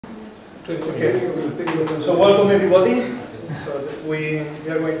Okay. So welcome everybody. So we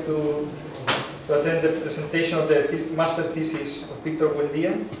are going to attend the presentation of the master thesis of Víctor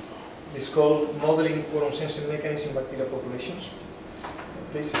Buendía. It's called Modeling Quorum Sensing Mechanisms in Bacterial Populations.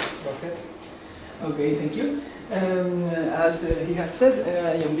 Please, go ahead. Okay, thank you. As he has said,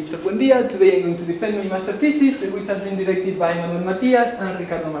 I am Víctor Buendía. Today I'm going to defend my master thesis, which has been directed by Manuel Matias and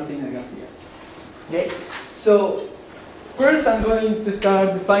Ricardo Martínez García. Okay, so first I'm going to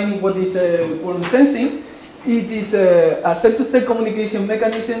start defining what is quorum sensing. It is a third-to-third communication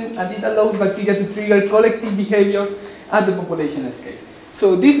mechanism, and it allows bacteria to trigger collective behaviors at the population scale.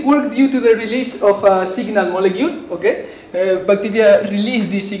 So this works due to the release of a signal molecule. Okay, bacteria release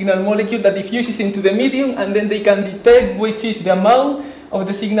this signal molecule that diffuses into the medium, and then they can detect which is the amount of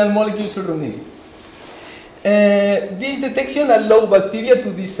the signal molecule surrounding it. This detection allows bacteria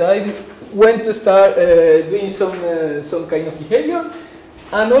to decide when to start doing some kind of behavior,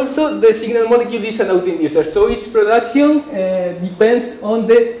 and also the signal molecule is an autoinducer, so its production depends on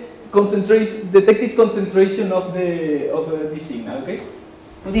the detected concentration of the signal. Okay.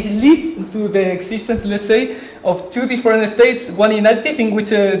 This leads to the existence, let's say, of two different states, one inactive, in which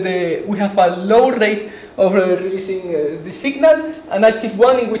we have a low rate of releasing the signal, an active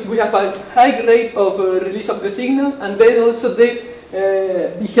one in which we have a high rate of release of the signal, and then also the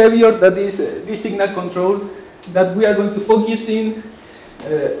behavior that is this signal control that we are going to focus in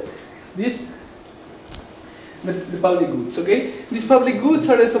the public goods. Okay, these public goods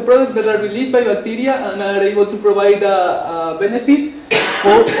are also products that are released by bacteria and are able to provide a benefit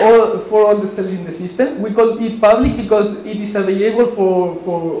for all the cells in the system. We call it public because it is available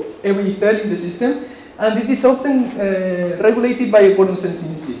for every cell in the system, and it is often regulated by a quorum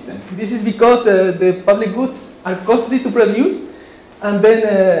sensing system. This is because the public goods are costly to produce, and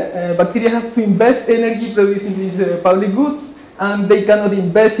then bacteria have to invest energy producing these public goods, and they cannot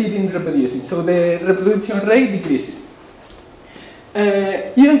invest it in reproducing, so the reproduction rate decreases.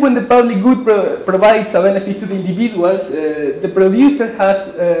 Even when the public good provides a benefit to the individuals, the producer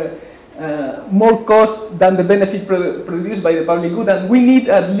has more cost than the benefit produced by the public good, and we need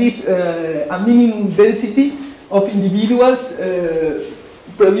at least a minimum density of individuals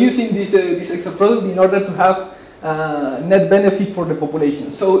producing this extra product in order to have net benefit for the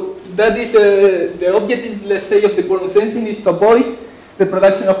population. So that is the objective, let's say, of the quorum sensing, is to avoid the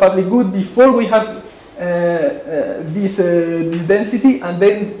production of public good before we have this density, and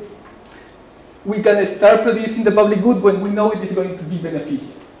then we can start producing the public good when we know it is going to be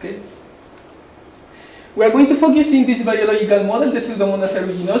beneficial. Okay? We are going to focus in this biological model, the Pseudomonas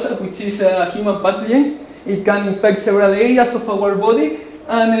aeruginosa, which is a human pathogen. It can infect several areas of our body,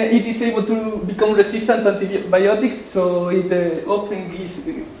 and it is able to become resistant to antibiotics, so it often gives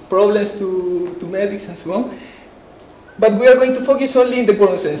problems to medics and so on. But we are going to focus only in the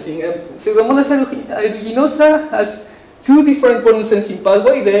quorum sensing. Pseudomonas aeruginosa has two different quorum sensing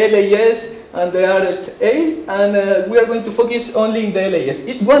pathways, the LAS and the RHA, and we are going to focus only in the LAS.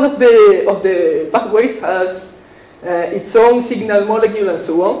 Each one of the pathways has its own signal molecule and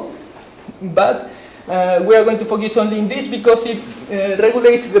so on, but we are going to focus only in this because it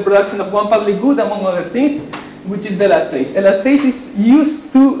regulates the production of one public good, among other things, which is the elastase. Elastase is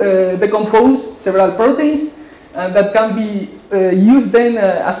used to decompose several proteins, and that can be used then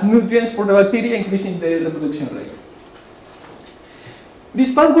as nutrients for the bacteria, increasing the reproduction rate.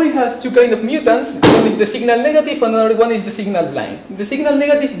 This pathway has two kinds of mutants. One is the signal negative, and another one is the signal blind. The signal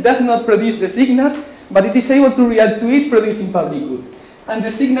negative does not produce the signal, but it is able to react to it, producing public good. And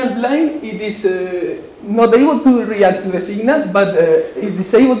the signal blind, it is not able to react to the signal, but it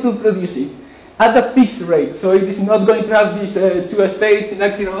is able to produce it at a fixed rate. So it is not going to have these two states,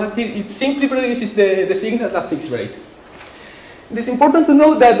 inactive or active. It simply produces the signal at a fixed rate. It is important to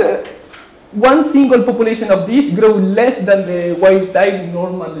know that one single population of these grow less than the wild type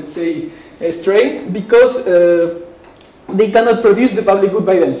normal, let's say, strain, because they cannot produce the public good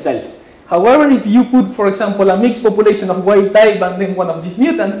by themselves. However, if you put, for example, a mixed population of wild type and then one of these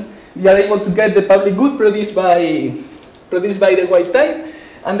mutants, you are able to get the public good produced by the wild type,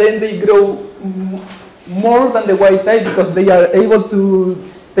 and then they grow more than the wild type because they are able to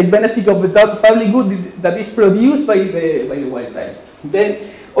take benefit of the public good that is produced by the wild type. Then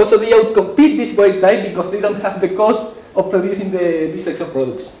also they outcompete this wild type because they don't have the cost of producing these extra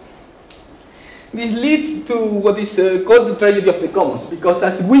products. This leads to what is called the tragedy of the commons, because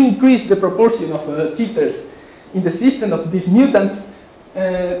as we increase the proportion of cheaters in the system of these mutants,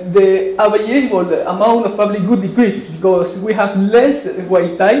 the available amount of public good decreases because we have less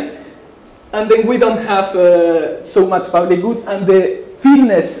wild type, and then we don't have so much public good, and the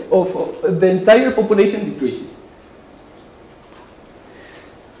fitness of the entire population decreases.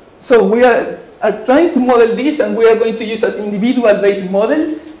 So we are trying to model this, and we are going to use an individual-based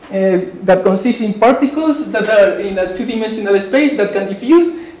model that consists in particles that are in a two-dimensional space that can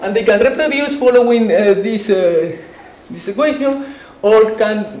diffuse, and they can reproduce following this equation, or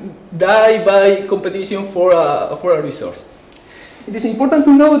can die by competition for a resource. It is important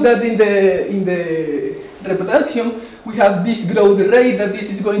to know that in the reproduction, we have this growth rate, that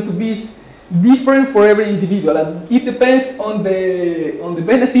this is going to be different for every individual, and it depends on the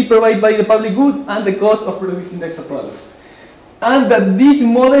benefit provided by the public good and the cost of producing extra products. And that this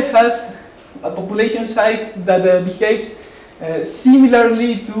model has a population size that behaves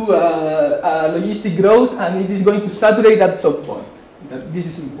similarly to a logistic growth, and it is going to saturate at some point. This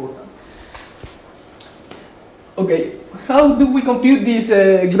is important. Okay, how do we compute this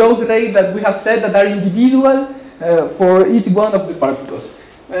growth rate that we have said that are individual for each one of the particles?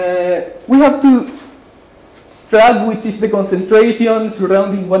 We have to track which is the concentration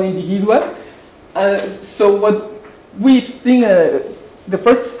surrounding one individual. So what we think, the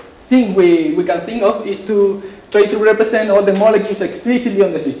first thing we can think of is to try to represent all the molecules explicitly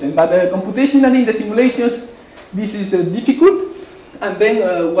on the system. But computationally in the simulations, this is difficult. And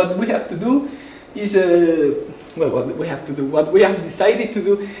then what we have to do is, what we have decided to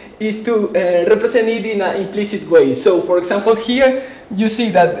do is to represent it in an implicit way. So, for example, here you see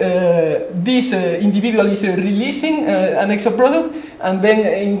that this individual is releasing an extra product, and then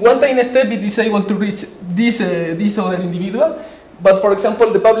in one time step it is able to reach this other individual. But, for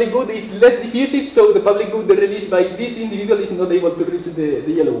example, the public good is less diffusive, so the public good released by this individual is not able to reach the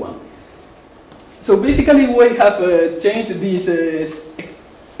yellow one. So basically, we have changed this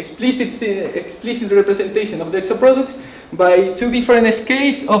explicit representation of the extra products by two different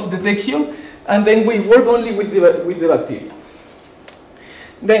scales of detection, and then we work only with the bacteria.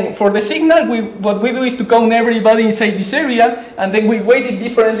 Then for the signal, what we do is to count everybody inside this area, and then we weight it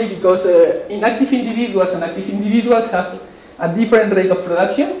differently because inactive individuals and active individuals have a different rate of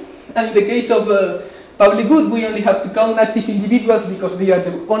production. And in the case of public good, we only have to count active individuals because they are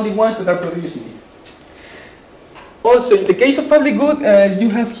the only ones that are producing it. Also, in the case of public good,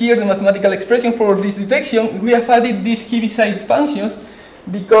 you have here the mathematical expression for this detection. We have added these Heaviside functions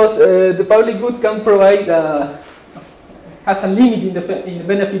because the public good can provide, has a limit in the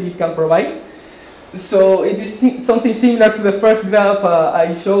benefit it can provide. So it is something similar to the first graph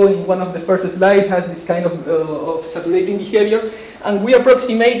I showed in one of the first slides, has this kind of saturating behavior. And we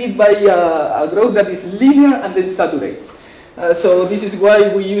approximate it by a growth that is linear and then saturates. So this is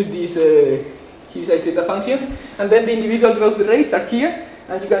why we use these Heaviside theta functions, and then the individual growth rates are here,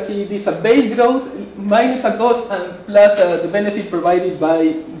 and you can see this a base growth minus a cost and plus the benefit provided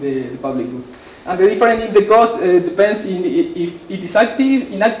by the public goods. And the difference in the cost depends in if it is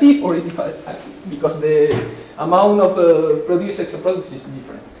active, inactive, or it is active, because the amount of produced extra products is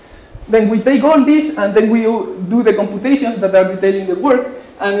different. Then we take all this, and then we do the computations that are detailed in the work,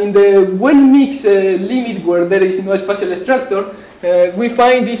 and in the well-mixed limit where there is no spatial structure, we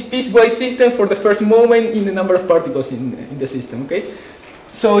find this piecewise system for the first moment in the number of particles in the system, okay?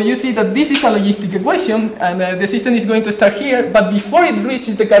 So you see that this is a logistic equation, and the system is going to start here, but before it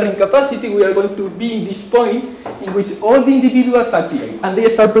reaches the carrying capacity, we are going to be in this point in which all the individuals activate, and they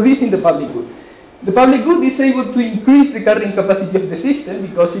start producing the public good. The public good is able to increase the carrying capacity of the system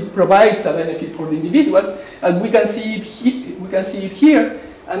because it provides a benefit for the individuals, and we can see it here,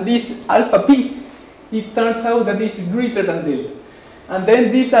 and this alpha p, it turns out that this is greater than delta. And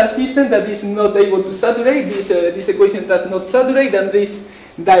then this system that is not able to saturate, this equation does not saturate, and this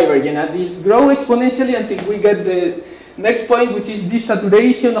divergent, and this grow exponentially until we get the next point, which is this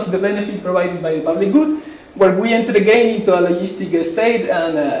saturation of the benefit provided by the public good, where we enter again into a logistic state,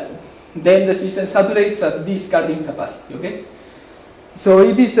 and then the system saturates at this carrying capacity, okay? So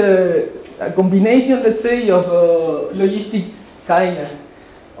it is a combination, let's say, of logistic kind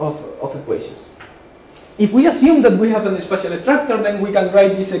of equations. If we assume that we have a spatial structure, then we can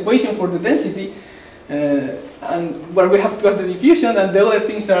write this equation for the density, and where we have to have the diffusion, and the other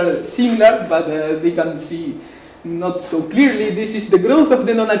things are similar, but they can see not so clearly. This is the growth of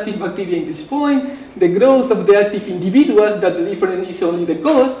the non-active bacteria in this point, the growth of the active individuals, that the difference is only the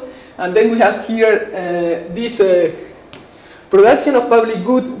cost, and then we have here this production of public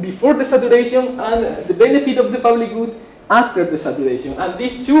good before the saturation, and the benefit of the public good after the saturation, and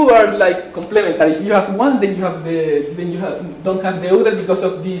these two are like complementary. If you have one, then you have don't have the other because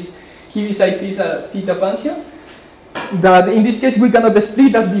of these Heaviside theta functions. That in this case we cannot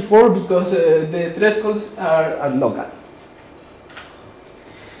split as before because the thresholds are local.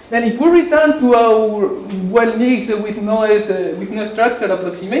 Then, if we return to our well mixed with no structure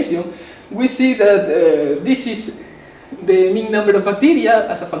approximation, we see that this is the mean number of bacteria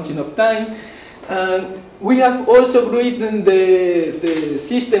as a function of time. We have also written the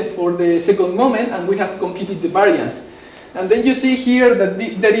system for the second moment, and we have computed the variance. And then you see here that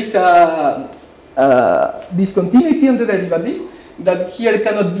there is a discontinuity on the derivative that here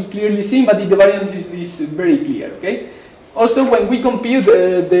cannot be clearly seen, but the variance is very clear. Okay. Also, when we compute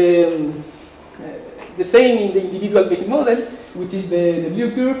the same in the individual base model, which is the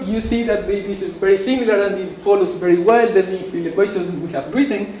blue curve, you see that it is very similar and it follows very well the mean field equation we have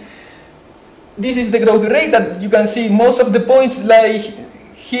written. This is the growth rate that you can see most of the points lie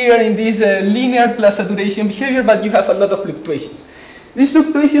here in this linear plus saturation behavior, but you have a lot of fluctuations. These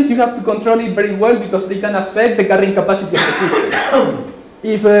fluctuations you have to control it very well because they can affect the carrying capacity of the system.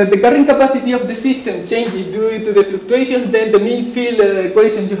 If the carrying capacity of the system changes due to the fluctuations, then the mean field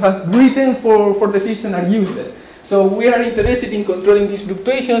equations you have written for the system are useless. So we are interested in controlling these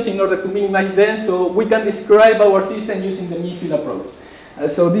fluctuations in order to minimize them, so we can describe our system using the mean field approach.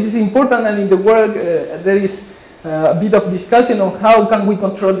 So this is important, and in the work there is a bit of discussion on how can we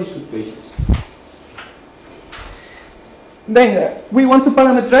control these fluctuations. Then we want to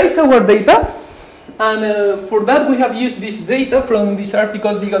parameterize our data. And for that, we have used this data from this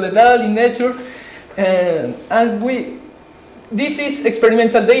article, Víctor Buendía in Nature, and this is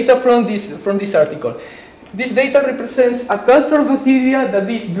experimental data from this article. This data represents a culture of bacteria that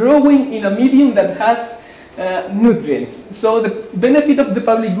is growing in a medium that has nutrients. So the benefit of the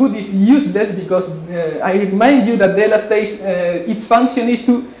public good is useless because I remind you that the elastase, its function is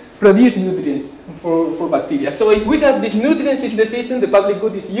to produce nutrients for bacteria. So if we have these nutrients in the system, the public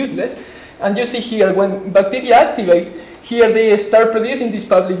good is useless. And you see here, when bacteria activate, here they start producing this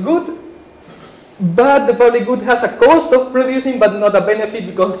public good, but the public good has a cost of producing, but not a benefit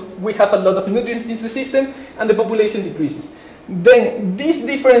because we have a lot of nutrients in the system, and the population decreases. Then this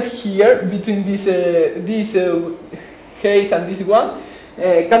difference here between this case and this one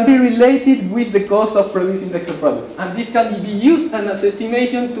can be related with the cost of producing the exoproducts, and this can be used as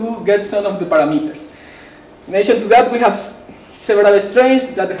estimation to get some of the parameters. In addition to that, we have several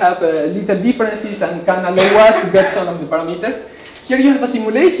strains that have little differences and can allow us to get some of the parameters. Here you have a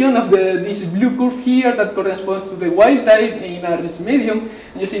simulation of this blue curve here that corresponds to the wild type in a rich medium.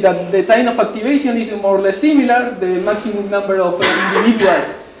 And you see that the time of activation is more or less similar. The maximum number of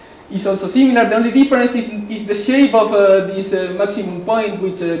individuals is also similar. The only difference is the shape of this maximum point,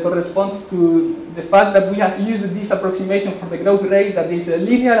 which corresponds to the fact that we have used this approximation for the growth rate that is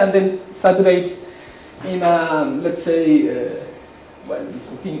linear and then saturates in a, let's say, well,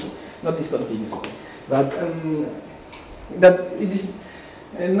 discontinuous, not discontinuous, but that it is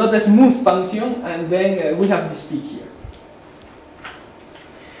not a smooth function, and then we have this peak here.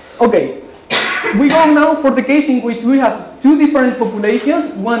 Okay, we go now for the case in which we have two different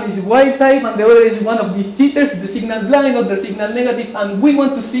populations. One is wild type, and the other is one of these cheaters, the signal blind or the signal negative, and we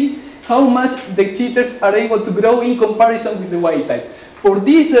want to see how much the cheaters are able to grow in comparison with the wild type. For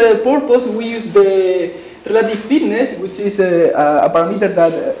this purpose, we use the relative fitness, which is a parameter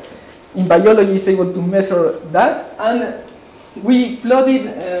that in biology is able to measure that, and we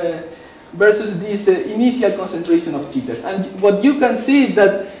plotted versus this initial concentration of cheaters. And what you can see is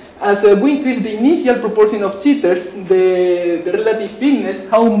that as we increase the initial proportion of cheaters, the relative fitness,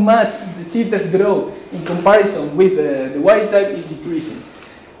 how much the cheaters grow in comparison with the wild type, is decreasing.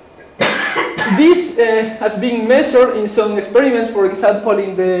 This has been measured in some experiments. For example,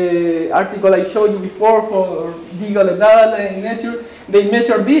 in the article I showed you before for Víctor Buendía in Nature, they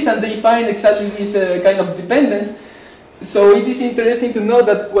measured this and they find exactly this kind of dependence. So it is interesting to know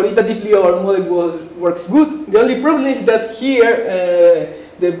that qualitatively our model works good. The only problem is that here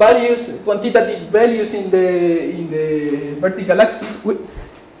the values, quantitative values in the vertical axis,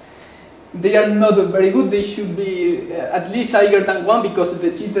 they are not very good. They should be at least higher than 1 because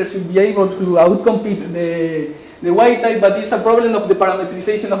the cheater should be able to outcompete the wild type, but it's a problem of the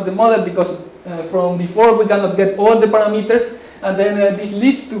parameterization of the model because from before we cannot get all the parameters, and then this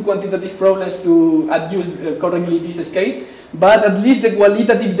leads to quantitative problems to adjust correctly this scale, but at least the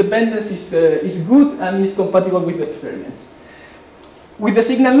qualitative dependence is good and is compatible with the experiments. With the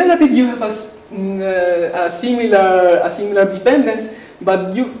signal negative you have a similar dependence,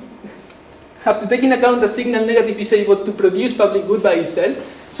 but you have to take in account that signal negative is able to produce public good by itself.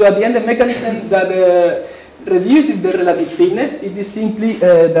 So at the end, the mechanism that reduces the relative thickness, it is simply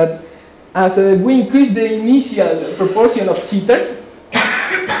that as we increase the initial proportion of cheaters,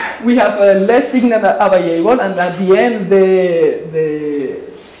 we have less signal available, and at the end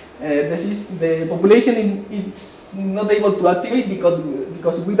the population is not able to activate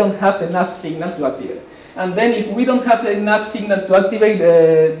because we don't have enough signal to activate. And then if we don't have enough signal to activate,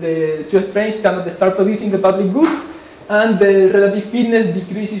 the two strains cannot start producing the public goods, and the relative fitness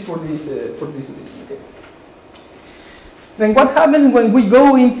decreases for this reason. Okay. Then what happens when we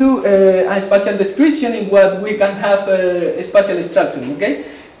go into a spatial description in what we can have a spatial extraction? Okay.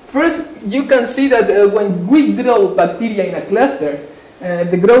 First, you can see that when we grow bacteria in a cluster,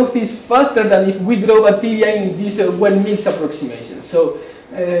 the growth is faster than if we grow bacteria in this well-mixed approximation. So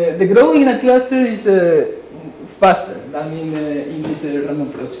the growing in a cluster is faster than in this random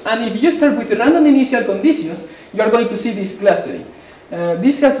approach. And if you start with random initial conditions, you are going to see this clustering.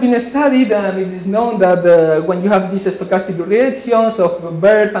 This has been studied, and it is known that when you have these stochastic reactions of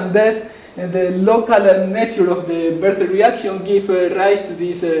birth and death, the local nature of the birth reaction give rise to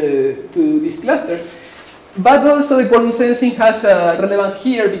these clusters. But also the quorum sensing has relevance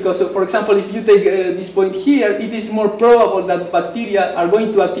here because, for example, if you take this point here, it is more probable that bacteria are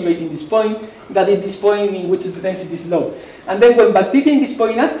going to activate in this point than in this point in which the density is low. And then when bacteria in this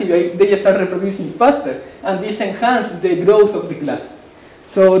point activate, they start reproducing faster, and this enhances the growth of the cluster.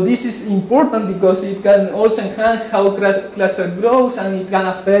 So this is important because it can also enhance how cluster grows, and it can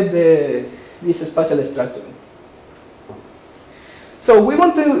affect this spatial structure. So we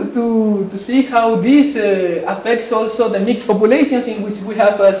want to see how this affects also the mixed populations in which we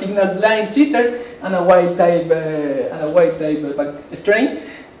have a signal blind jitter and a wild type strain.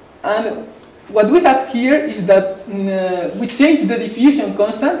 And what we have here is that we change the diffusion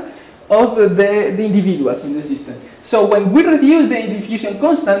constant of the individuals in the system. So when we reduce the diffusion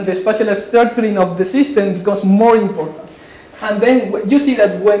constant, the spatial structuring of the system becomes more important. And then you see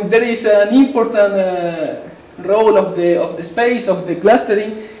that when there is an important role of the space, of the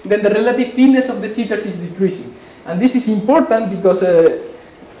clustering, then the relative fitness of the jitters is decreasing. And this is important because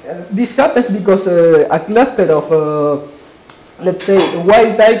this happens because a cluster of, let's say,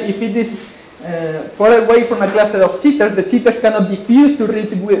 wild type, if it is far away from a cluster of jitters, the jitters cannot diffuse to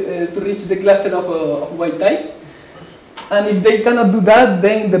reach the cluster of wild types. And if they cannot do that,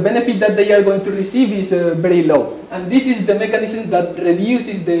 then the benefit that they are going to receive is very low. And this is the mechanism that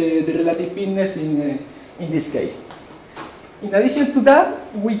reduces the relative fitness in this case. In addition to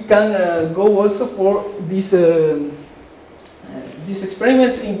that, we can go also for these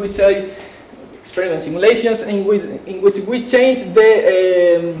experiments in which simulations in which we change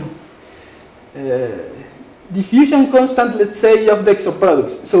the diffusion constant, let's say, of the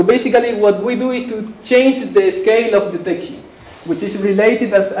exoproducts. So basically what we do is to change the scale of detection, which is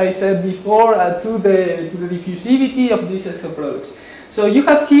related, as I said before, to the diffusivity of these exoproducts. So you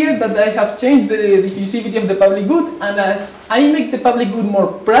have here that I have changed the diffusivity of the public good, and as I make the public good more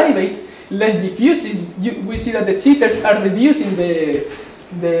private, less diffusive, we see that the jitters are reducing the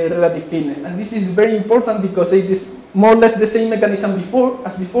relative fitness. And this is very important because it is more or less the same mechanism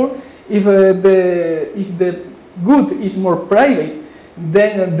as before. If the good is more private,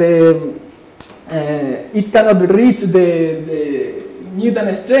 then it cannot reach the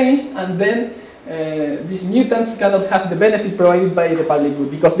mutant strains, and then these mutants cannot have the benefit provided by the public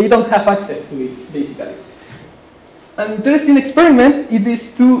good because they don't have access to it, basically. An interesting experiment it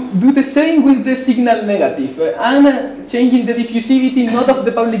is to do the same with the signal negative and changing the diffusivity not of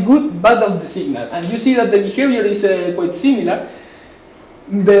the public good but of the signal. And you see that the behavior is quite similar.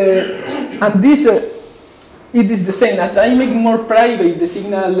 And this it is the same. As I make more private the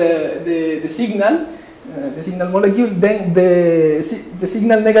signal, the signal molecule, then the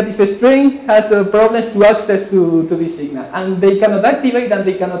signal negative strain has problems to access to this signal, and they cannot activate and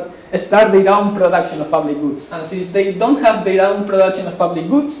they cannot start their own production of public goods. And since they don't have their own production of public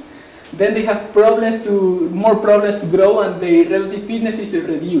goods, then they have more problems to grow, and their relative fitness is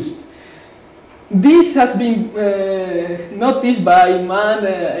reduced. This has been noticed by Mann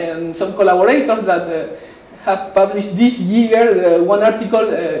and some collaborators that have published this year one article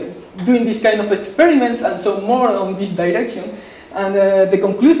doing this kind of experiments and so more on this direction. And the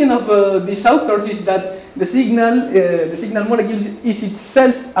conclusion of these authors is that the signal molecule is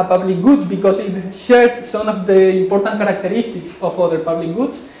itself a public good because it shares some of the important characteristics of other public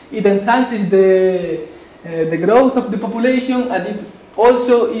goods. It enhances the growth of the population, and it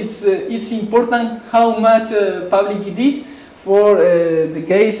also it's important how much public it is for the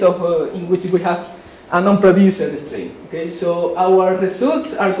case of in which we have a non-producer strain. Okay, so our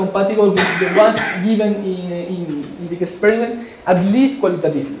results are compatible with the ones given in the experiment, at least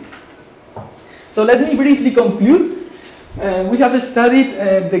qualitatively. So let me briefly conclude. We have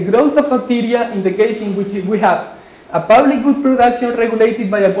studied the growth of bacteria in the case in which we have a public good production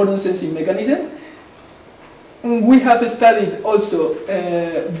regulated by a quorum sensing mechanism. We have studied also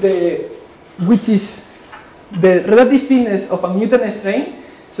which is the relative fitness of a mutant strain,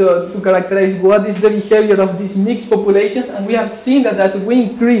 so to characterize what is the behavior of these mixed populations, and we have seen that as we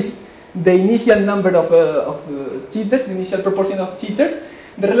increase the initial number of cheaters, the initial proportion of cheaters,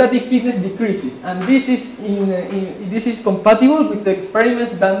 the relative fitness decreases, and this is compatible with the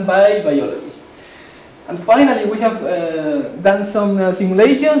experiments done by biologists. And finally, we have done some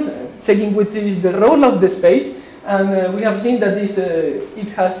simulations checking which is the role of the space, and we have seen that it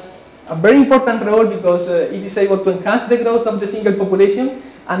has a very important role because it is able to enhance the growth of the single population,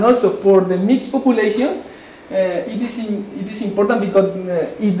 and also for the mixed populations, it is important because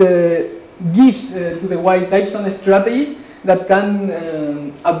it gives to the wild type some strategies that can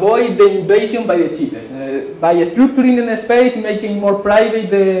avoid the invasion by the cheaters. By structuring in a space, making more private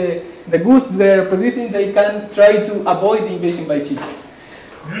the goods they're producing, they can try to avoid the invasion by cheaters.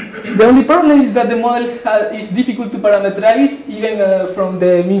 The only problem is that the model is difficult to parameterize. Even from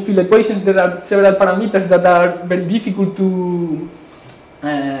the mean field equations, there are several parameters that are very difficult to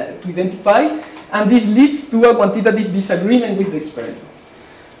identify, and this leads to a quantitative disagreement with the experiments.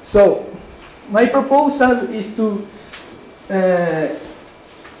 So, my proposal is to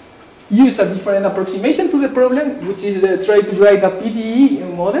use a different approximation to the problem, which is try to write a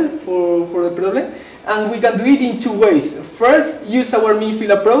PDE model for the problem, and we can do it in two ways. First, use our mean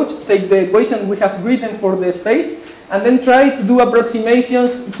field approach, take the equation we have written for the space, and then try to do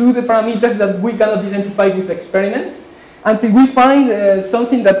approximations to the parameters that we cannot identify with experiments, until we find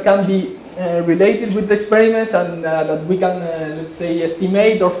something that can be related with the experiments and that we can, let's say,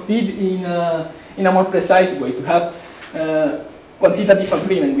 estimate or fit in a more precise way to have quantitative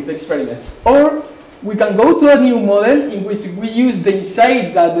agreement with experiments. Or we can go to a new model in which we use the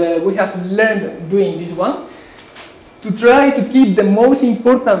insight that we have learned doing this one to try to keep the most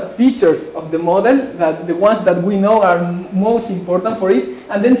important features of the model, that the ones that we know are most important for it,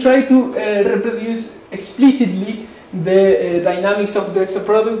 and then try to reproduce explicitly the dynamics of the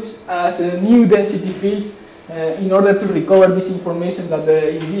exoproducts as new density fields in order to recover this information that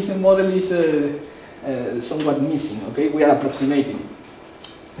in this model is somewhat missing. Okay, we are approximating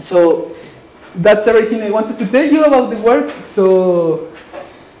it. So that's everything I wanted to tell you about the work. So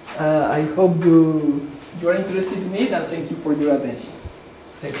I hope you are interested in it, and thank you for your attention.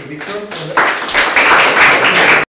 Thank you, Victor.